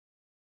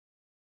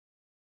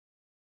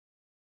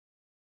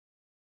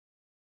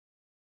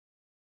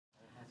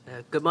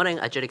Good morning,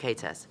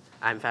 adjudicators.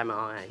 I'm Fan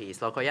Ong and he's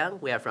Local Young.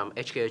 We are from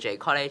HKUGA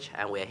College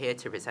and we are here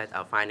to present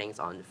our findings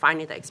on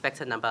finding the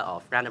expected number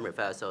of random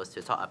reversals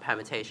to sort a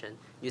permutation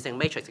using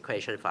matrix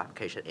equation for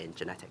application in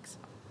genetics.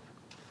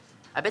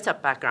 A bit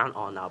of background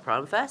on our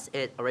problem first.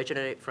 It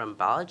originated from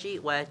biology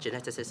where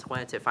geneticists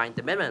wanted to find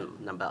the minimum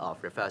number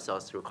of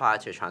reversals required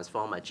to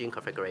transform a gene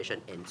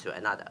configuration into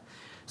another.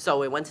 So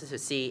we wanted to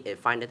see if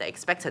finding the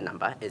expected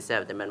number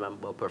instead of the minimum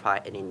will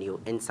provide any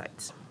new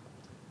insights.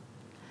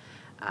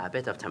 A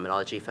bit of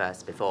terminology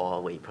first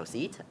before we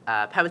proceed.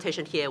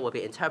 Permutation here will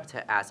be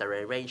interpreted as a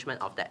rearrangement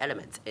of the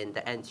elements in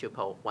the n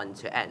tuple 1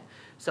 to n.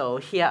 So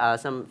here are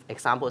some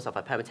examples of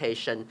a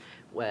permutation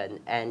when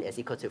n is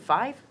equal to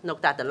 5.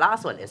 Note that the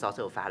last one is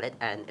also valid,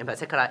 and in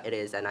particular, it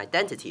is an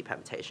identity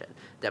permutation,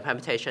 the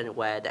permutation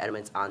where the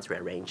elements aren't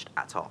rearranged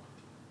at all.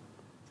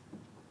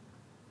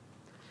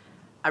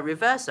 A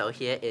reversal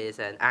here is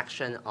an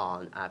action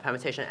on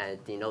permutation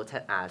and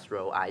denoted as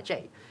row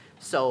ij.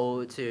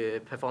 So to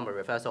perform a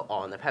reversal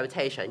on a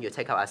permutation, you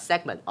take out a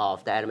segment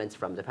of the elements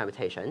from the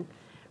permutation,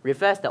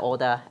 reverse the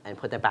order, and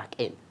put them back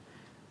in.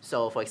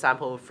 So for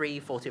example,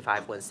 3, 4, 2,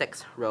 5, 1,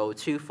 6, row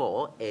 2,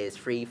 4 is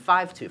 3,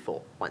 5, 2,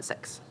 4, 1,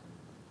 6.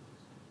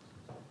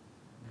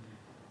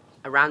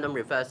 A random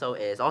reversal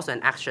is also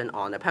an action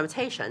on a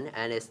permutation,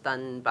 and it's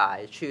done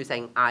by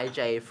choosing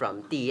ij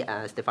from D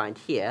as defined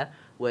here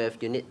with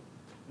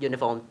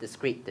uniform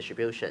discrete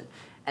distribution,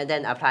 and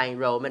then applying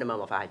row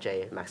minimum of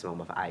ij, maximum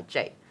of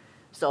ij.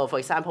 So for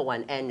example,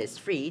 when n is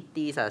 3,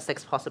 these are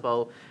 6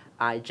 possible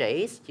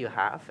ij's you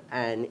have,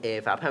 and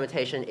if our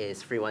permutation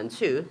is 3, 1,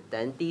 2,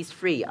 then these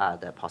 3 are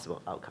the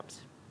possible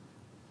outcomes.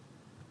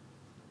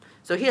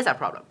 So here's our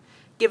problem.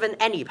 Given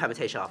any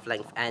permutation of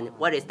length n,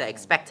 what is the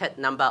expected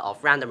number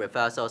of random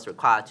reversals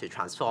required to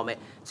transform it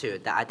to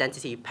the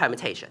identity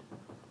permutation?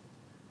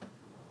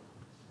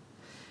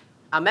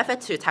 Our method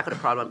to tackle the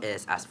problem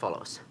is as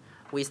follows.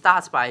 We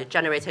start by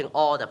generating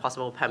all the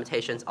possible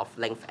permutations of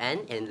length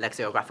n in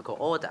lexicographical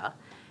order,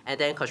 and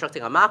then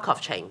constructing a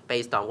Markov chain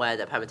based on where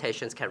the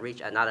permutations can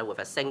reach another with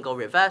a single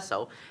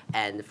reversal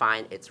and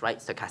find its right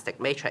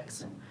stochastic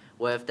matrix.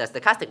 With the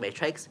stochastic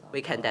matrix,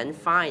 we can then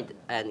find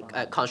and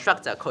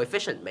construct a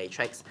coefficient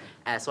matrix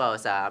as well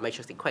as a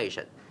matrix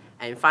equation.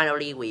 And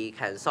finally, we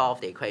can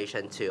solve the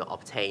equation to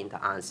obtain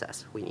the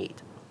answers we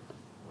need.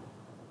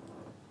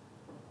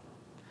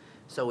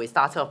 So we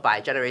start off by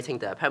generating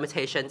the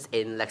permutations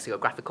in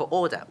lexicographical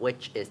order,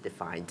 which is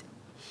defined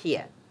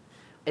here.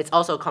 It's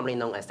also commonly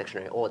known as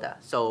dictionary order.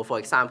 So for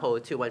example,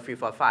 2, 1, 3,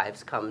 4,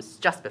 5 comes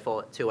just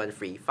before 2, 1,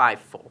 3,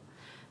 5, 4.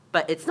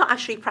 But it's not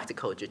actually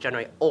practical to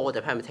generate all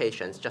the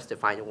permutations just to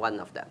find one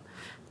of them,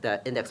 the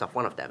index of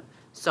one of them.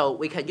 So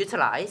we can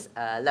utilize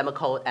lemma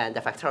code and the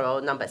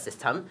factorial number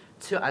system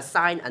to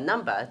assign a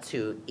number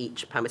to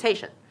each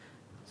permutation.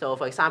 So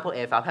for example,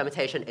 if our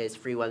permutation is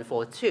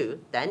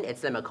 3142, then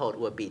its lemma code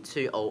would be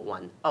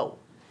 2010.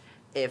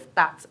 If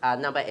that's a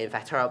number in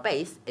factorial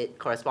base, it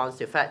corresponds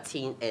to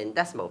 13 in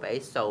decimal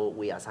base, so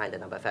we assign the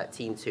number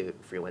 13 to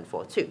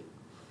 3142.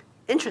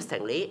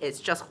 Interestingly,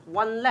 it's just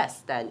one less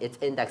than its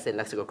index in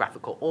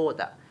lexicographical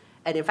order.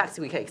 And in fact,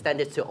 we can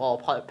extend it to all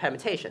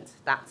permutations.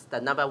 That's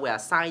the number we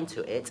assign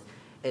to it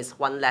is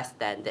one less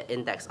than the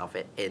index of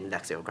it in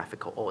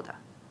lexicographical order.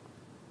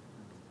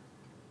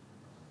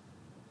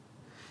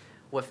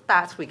 With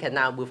that, we can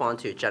now move on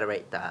to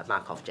generate the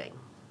Markov chain.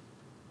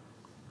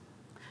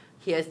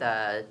 Here's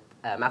the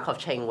Markov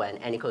chain when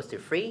n equals to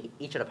 3.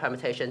 Each of the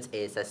permutations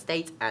is a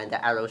state, and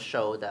the arrows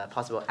show the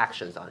possible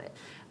actions on it,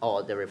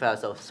 or the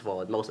reversals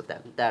for most of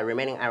them. The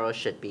remaining arrows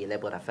should be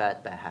labeled a third,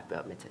 but have been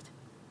omitted.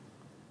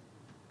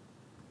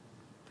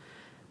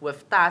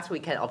 With that, we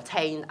can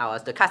obtain our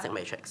stochastic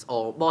matrix,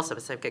 or more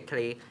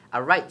specifically,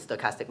 a right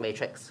stochastic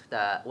matrix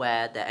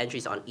where the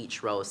entries on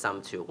each row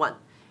sum to 1.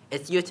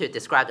 It's used to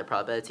describe the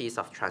probabilities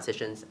of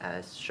transitions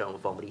as shown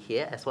formally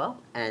here as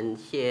well. And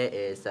here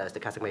is a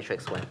stochastic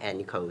matrix when n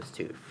equals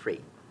to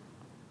 3.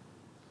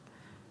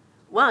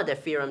 One of the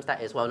theorems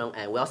that is well known,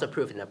 and we also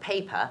proved in the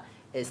paper,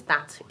 is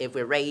that if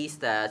we raise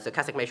the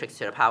stochastic matrix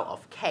to the power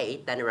of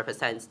k, then it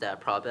represents the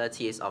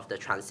probabilities of the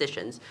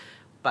transitions,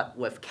 but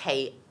with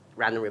k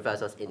random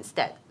reversals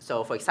instead.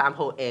 So for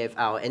example, if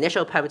our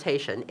initial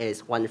permutation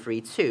is 1,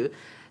 3, 2,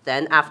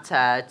 then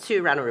after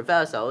 2 random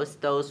reversals,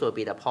 those will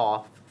be the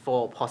 4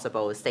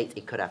 possible states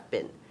it could have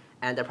been.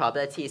 And the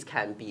probabilities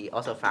can be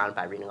also found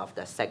by reading off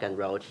the second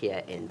row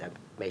here in the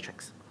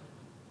matrix.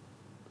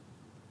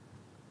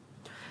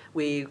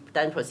 We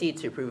then proceed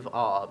to prove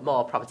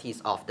more properties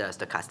of the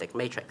stochastic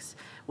matrix.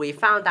 We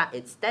found that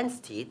its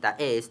density, that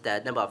is the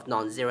number of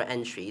non-zero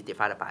entries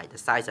divided by the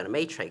size of the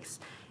matrix,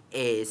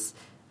 is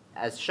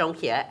as shown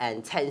here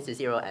and tends to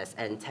 0 as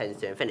n tends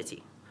to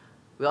infinity.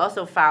 We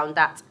also found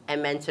that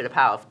mn to the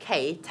power of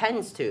k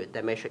tends to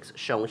the matrix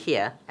shown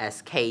here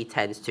as k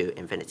tends to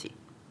infinity.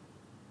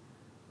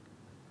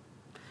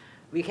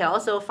 We can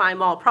also find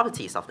more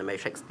properties of the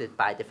matrix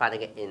by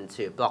dividing it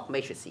into block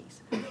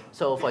matrices.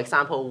 So for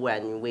example,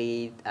 when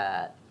we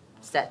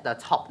set the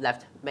top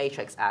left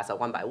matrix as a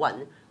 1 by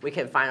 1, we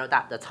can find out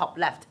that the top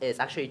left is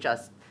actually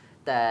just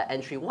the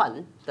entry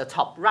 1, the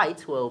top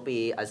right will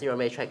be a zero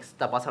matrix,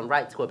 the bottom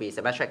right will be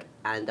symmetric,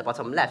 and the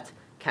bottom left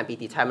can be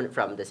determined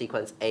from the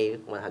sequence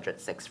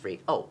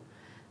A100-630.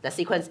 The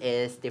sequence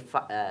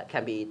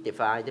can be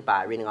defined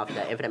by reading off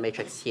the infinite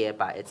matrix here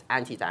by its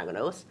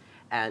anti-diagonals,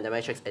 and the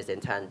matrix is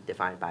in turn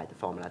defined by the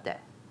formula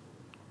there.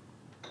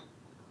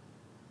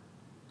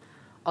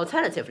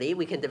 Alternatively,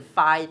 we can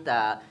divide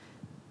the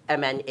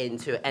Mn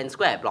into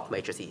n-squared block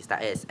matrices,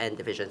 that is, n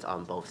divisions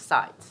on both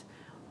sides.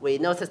 We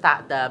notice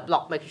that the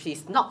block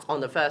matrices not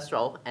on the first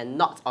row and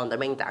not on the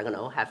main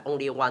diagonal have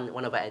only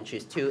 1/n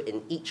choose 2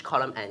 in each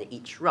column and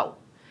each row.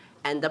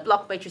 And the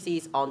block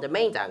matrices on the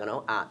main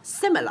diagonal are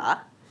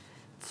similar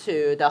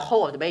to the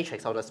whole of the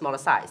matrix on the smaller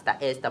size.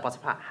 That is, the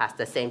bottom part has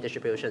the same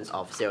distributions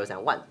of 0s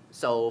and 1s.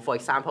 So for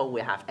example,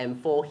 we have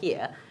M4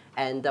 here,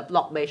 and the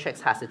block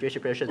matrix has the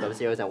distribution of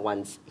 0s and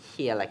 1s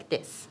here like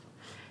this.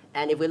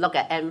 And if we look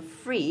at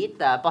M3,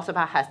 the bottom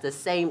part has the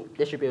same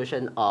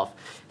distribution of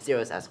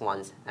 0s as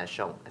 1s as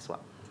shown as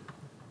well.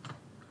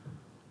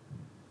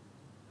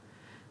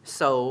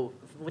 So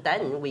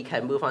then we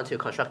can move on to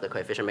construct the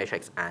coefficient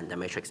matrix and the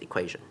matrix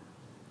equation.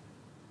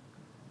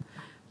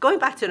 Going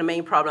back to the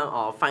main problem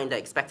of finding the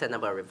expected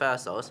number of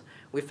reversals,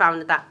 we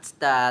found that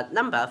the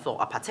number for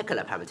a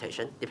particular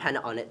permutation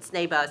depended on its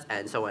neighbors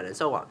and so on and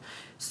so on.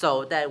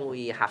 So then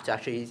we have to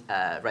actually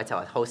write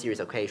out a whole series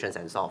of equations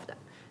and solve them.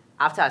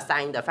 After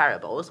assigning the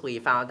variables, we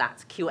found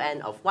that Qn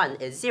of 1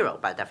 is 0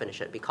 by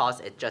definition because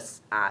it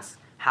just asks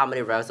how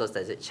many reversals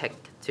does it take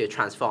to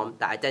transform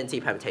the identity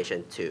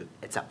permutation to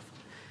itself.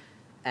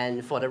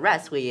 And for the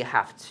rest, we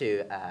have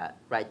to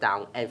write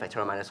down n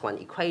factorial minus 1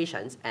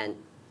 equations, and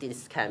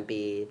this can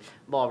be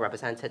more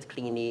represented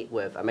cleanly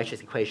with a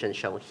matrix equation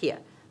shown here.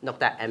 Note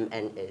that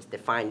Mn is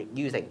defined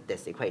using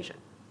this equation.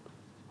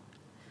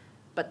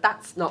 But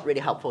that's not really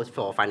helpful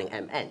for finding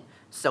Mn.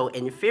 So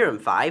in theorem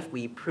 5,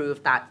 we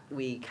proved that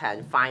we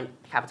can find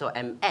capital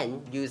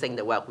Mn using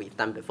the work we've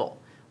done before,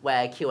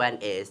 where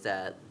Qn is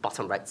the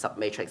bottom right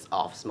submatrix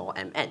of small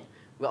mn.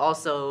 We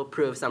also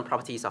proved some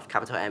properties of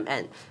capital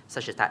Mn,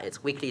 such as that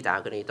it's weakly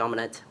diagonally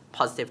dominant,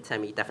 positive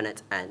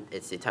semi-definite, and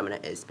its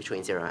determinant is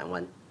between 0 and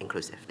 1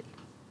 inclusively.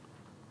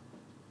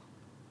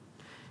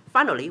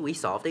 Finally, we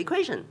solve the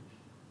equation.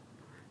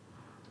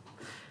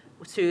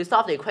 To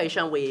solve the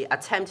equation, we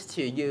attempt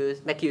to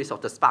make use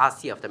of the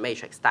sparsity of the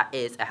matrix. That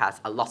is, it has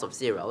a lot of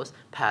zeros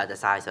per the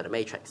size of the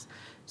matrix.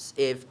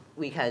 If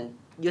we can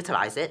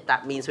utilize it,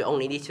 that means we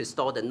only need to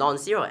store the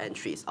non-zero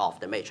entries of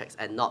the matrix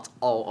and not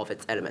all of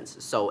its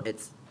elements. So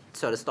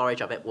the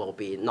storage of it will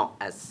be not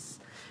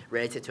as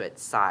related to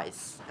its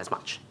size as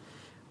much.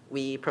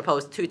 We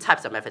propose two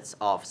types of methods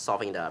of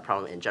solving the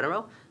problem in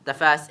general. The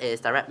first is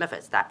direct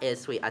methods. That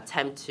is, we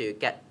attempt to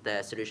get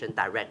the solution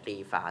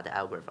directly via the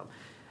algorithm.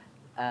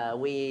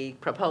 We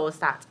propose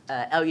that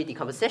LU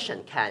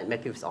decomposition can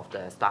make use of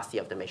the sparsity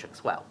of the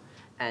matrix well.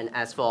 And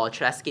as for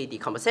Cholesky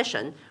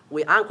decomposition,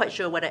 we aren't quite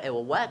sure whether it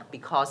will work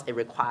because it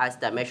requires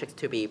the matrix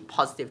to be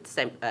positive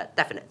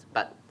definite,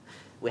 but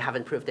we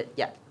haven't proved it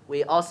yet.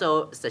 We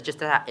also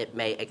suggested that it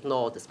may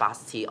ignore the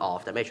sparsity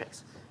of the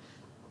matrix.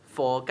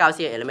 For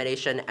Gaussian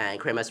elimination and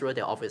Cramer's rule,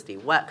 they obviously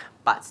work,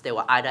 but they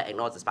will either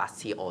ignore the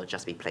sparsity or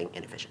just be plain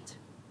inefficient.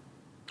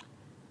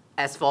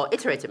 As for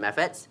iterative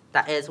methods,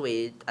 that is,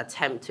 we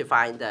attempt to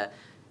find the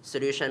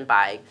solution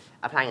by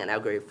applying an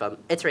algorithm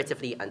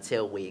iteratively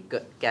until we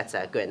get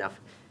a good enough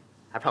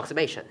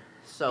approximation.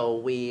 So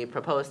we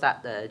propose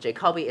that the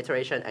Jacobi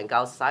iteration and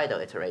Gauss-Seidel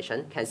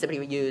iteration can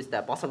simply use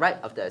the bottom right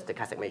of the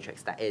stochastic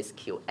matrix, that is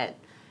Qn.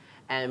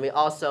 And we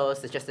also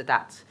suggested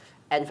that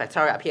n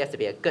factorial appears to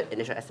be a good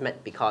initial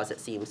estimate because it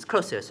seems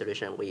close to a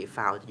solution we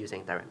found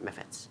using direct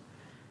methods.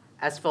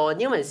 As for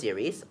Newman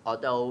series,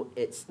 although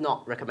it's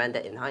not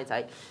recommended in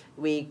hindsight,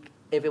 if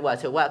it were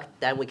to work,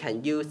 then we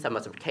can use some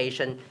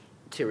multiplication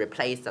to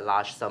replace the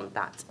large sum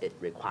that it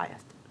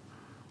requires.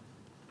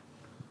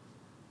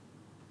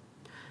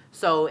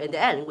 So in the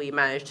end, we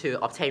managed to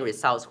obtain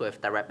results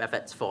with direct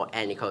methods for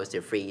n equals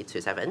to 3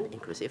 to 7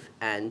 inclusive.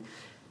 And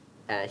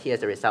here's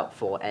the result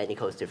for n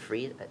equals to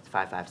 3 at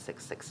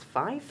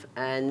 55665.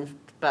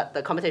 But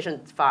the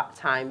computation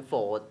time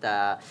for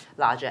the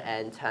larger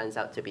n turns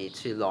out to be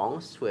too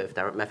long with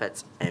direct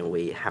methods, and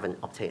we haven't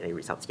obtained any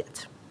results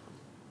yet.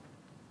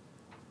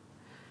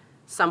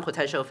 Some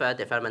potential further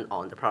development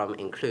on the problem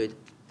include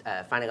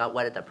finding out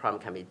whether the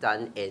problem can be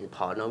done in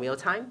polynomial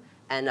time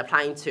and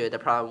applying to the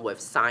problem with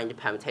signed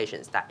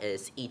permutations. That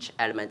is, each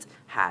element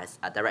has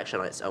a direction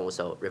on its own,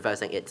 so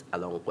reversing it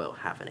alone will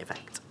have an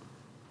effect.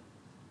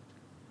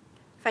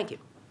 Thank you.